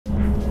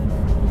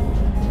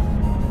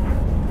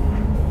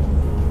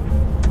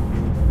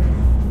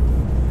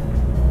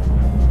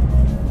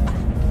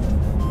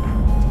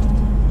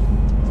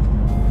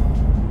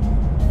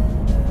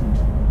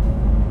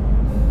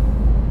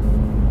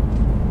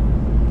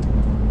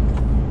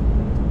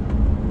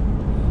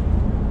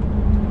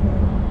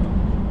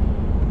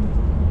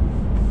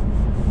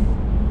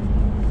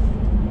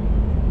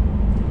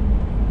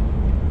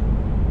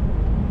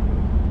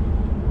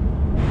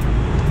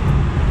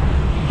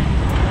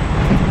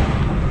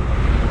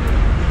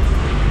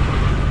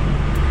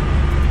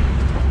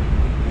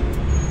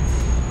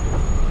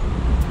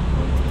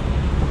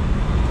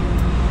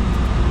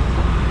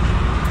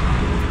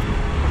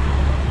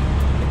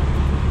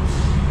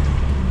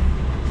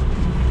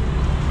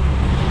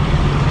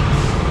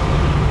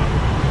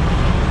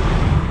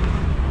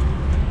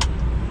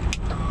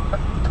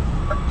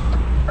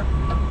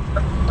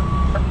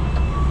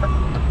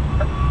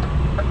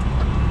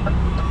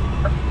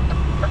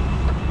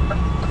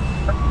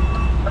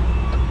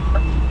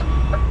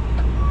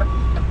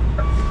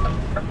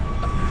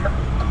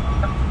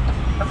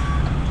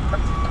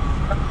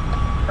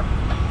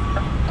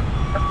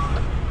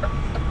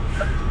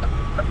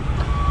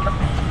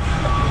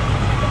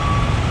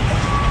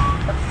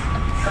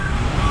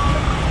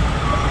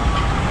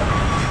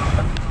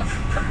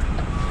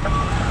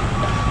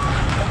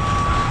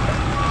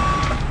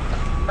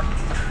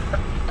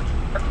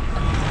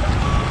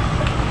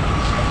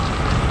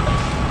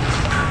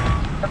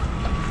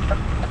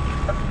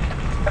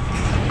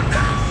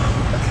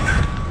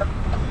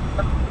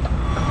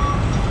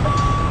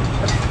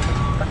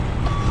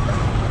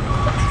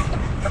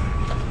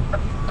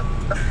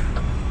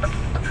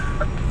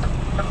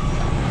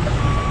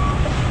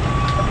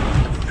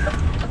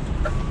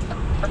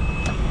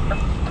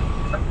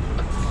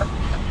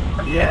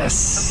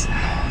Yes.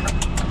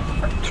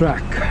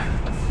 Track.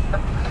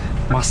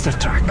 Master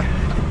track.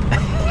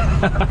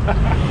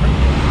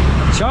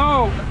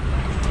 Ciao.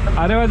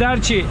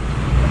 Arrivederci.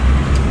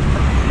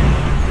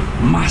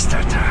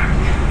 Master track.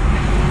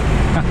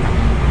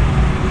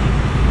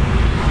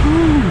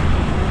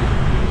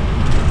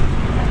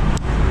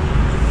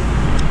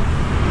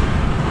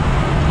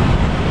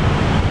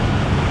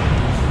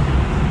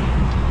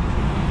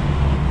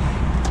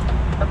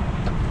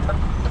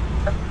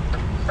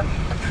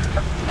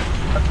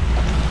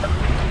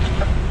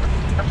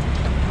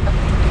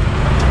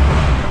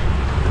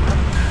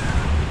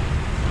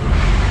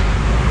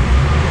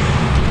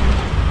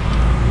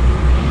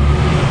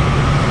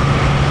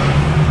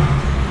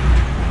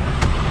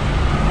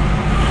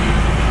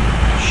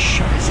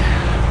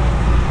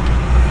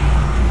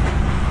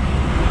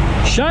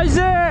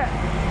 Scheiße!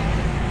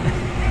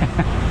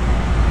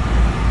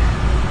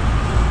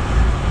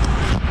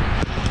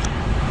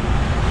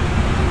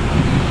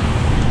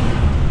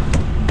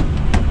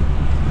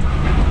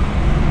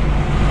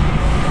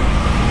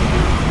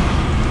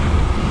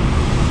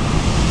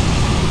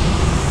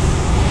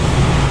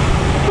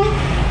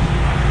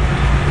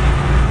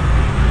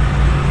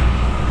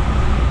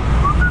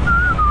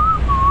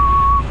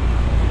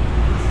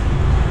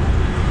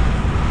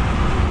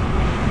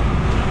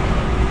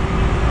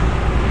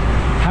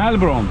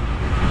 Heilbronn,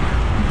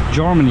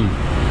 Germany.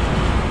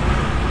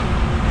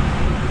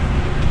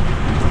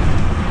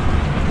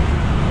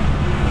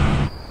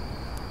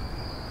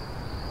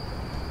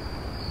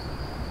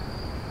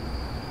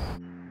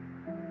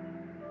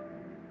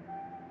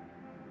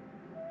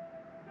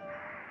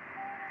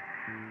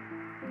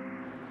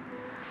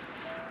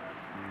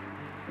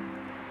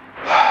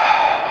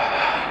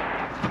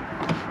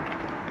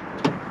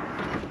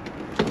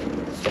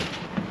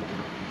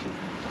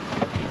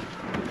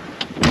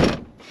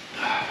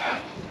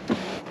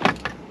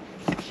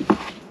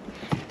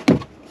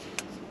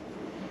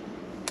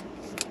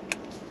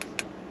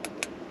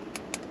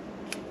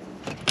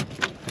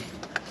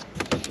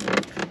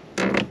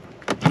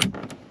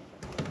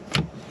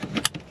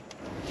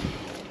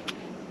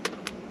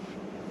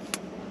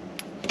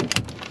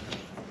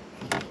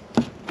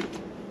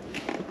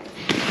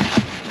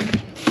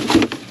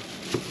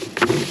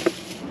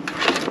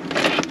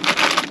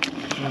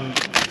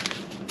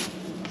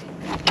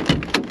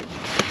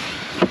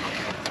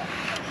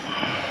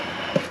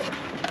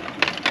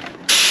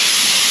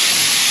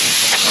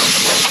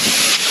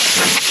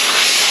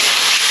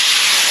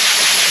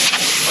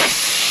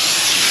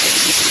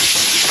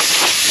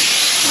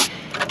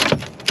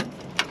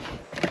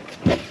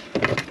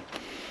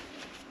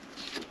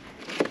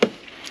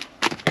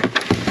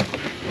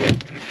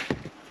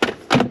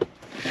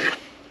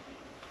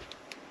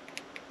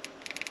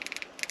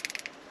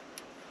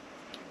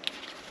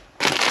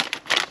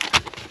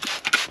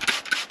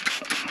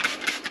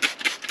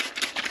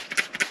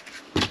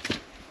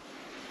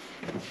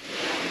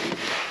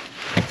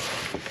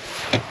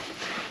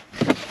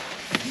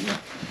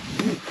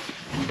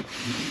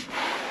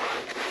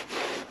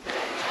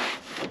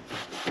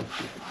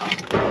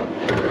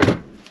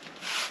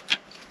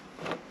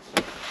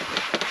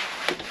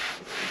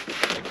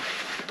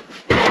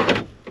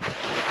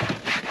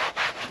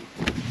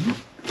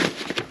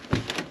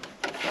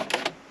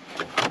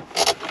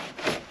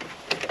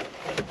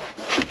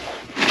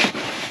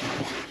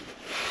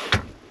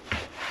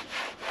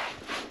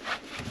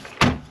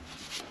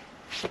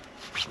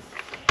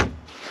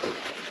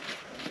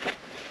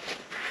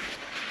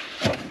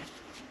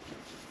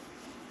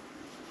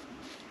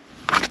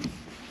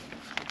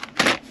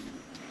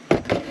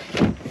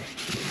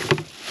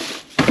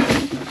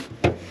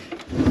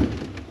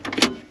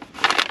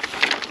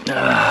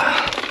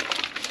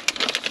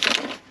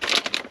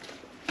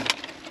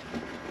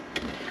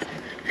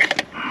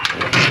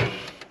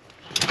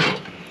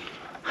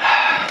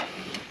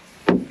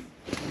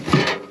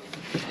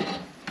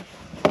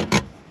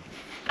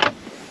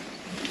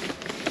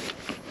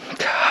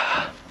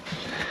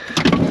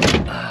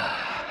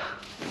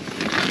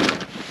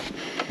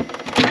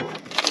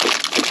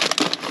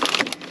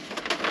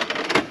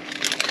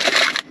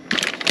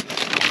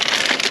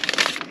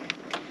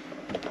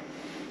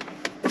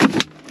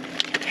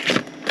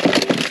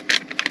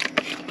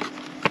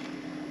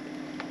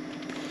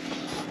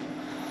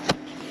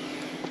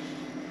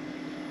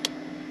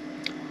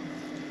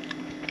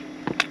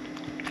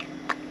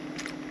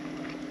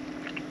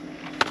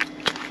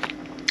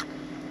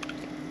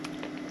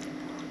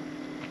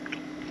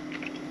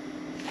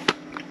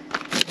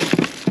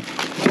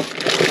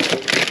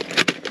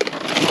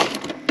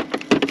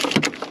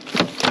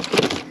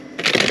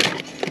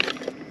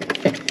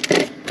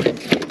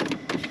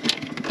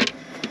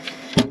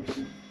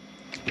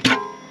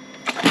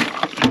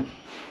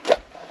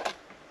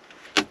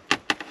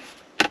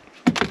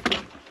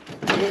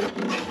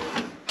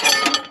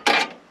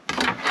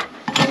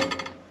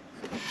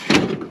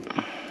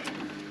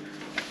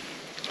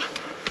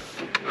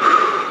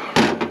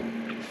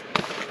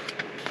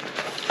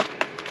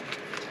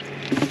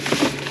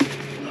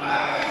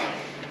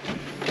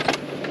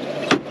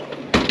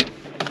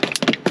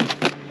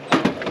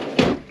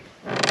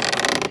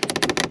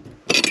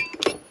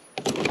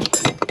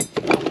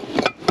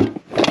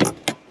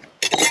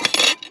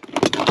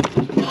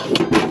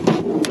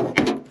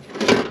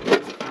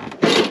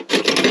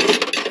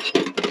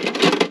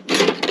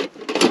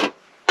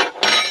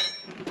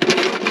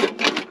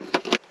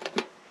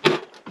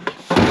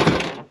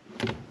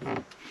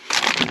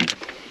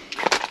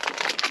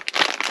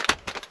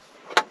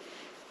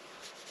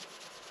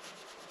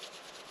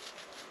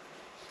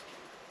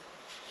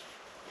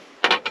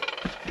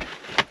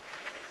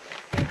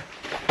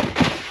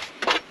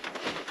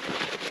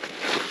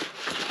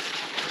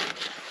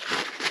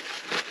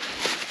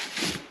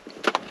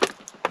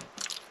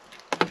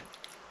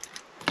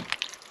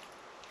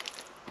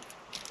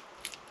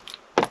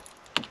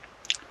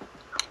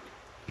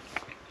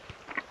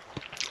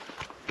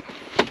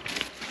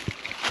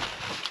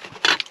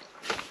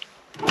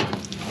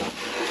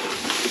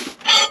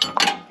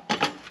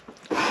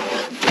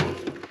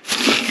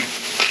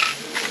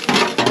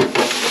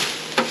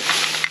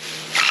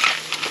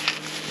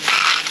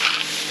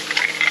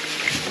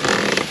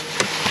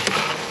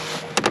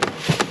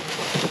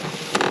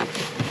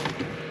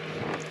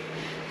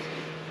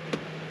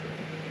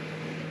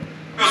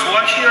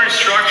 Your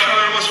instruction,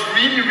 I was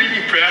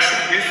really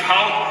impressed with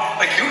how,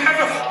 like, you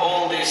have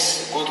all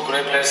these good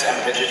grapplers and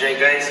BJJ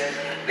guys,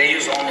 they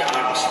use only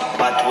arms.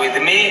 But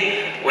with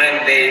me,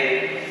 when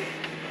they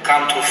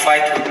come to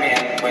fight with me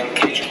and when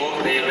cage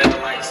close, they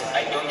realize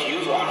I don't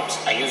use arms.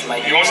 I use my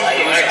hips,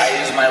 I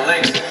use my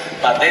legs.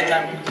 But that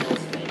time,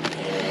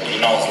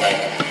 you know,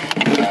 like,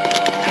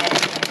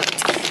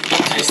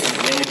 interesting.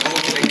 When you go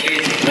to the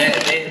cage,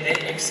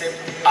 they accept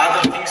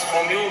other things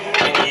from you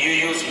when you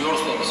use your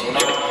things, you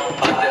know.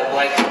 But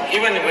like,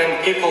 even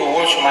when people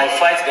watch my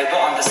fights, they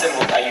don't understand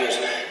what I use.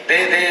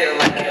 They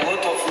like a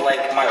lot of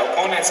like my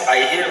opponents,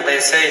 I hear they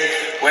say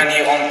when he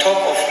on top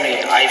of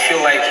me, I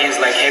feel like he's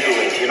like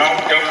heavyweight, you know.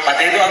 Yeah. But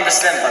they don't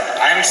understand. But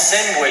I'm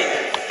same weight.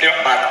 Yeah.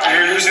 But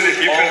I'm using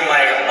all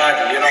my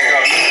body, you know,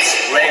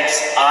 hips, legs,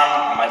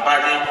 arm, my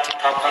body.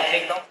 Top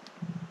take down.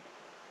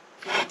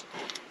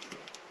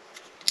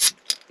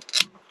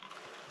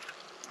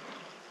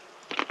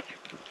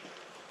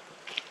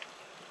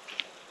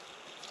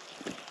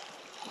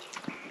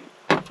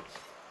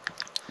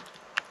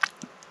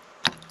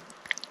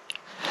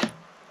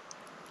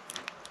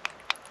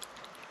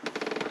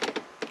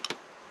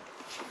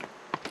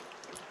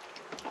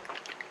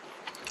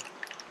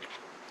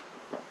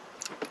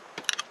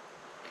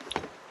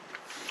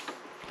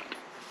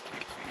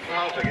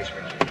 Alta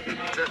geçmek.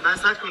 Ben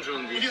side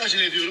control'um değil. Bir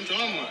acele ediyorum,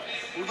 tamam mı?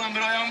 Buradan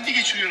bir ayağımı bir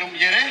geçiriyorum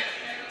yere.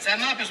 Sen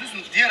ne yapıyorsun?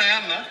 Diğer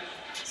ayağınla,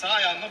 sağ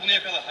ayağınla bunu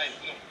yakala. Hayır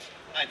bunu.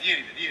 Hayır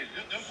diğeri.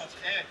 Dön pas.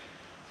 Evet.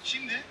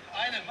 Şimdi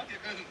aynen bak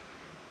yakaladım.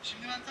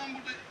 Şimdi ben tam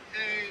burada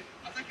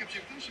atak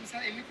yapacaktım. Şimdi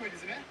sen elini koy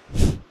dizime.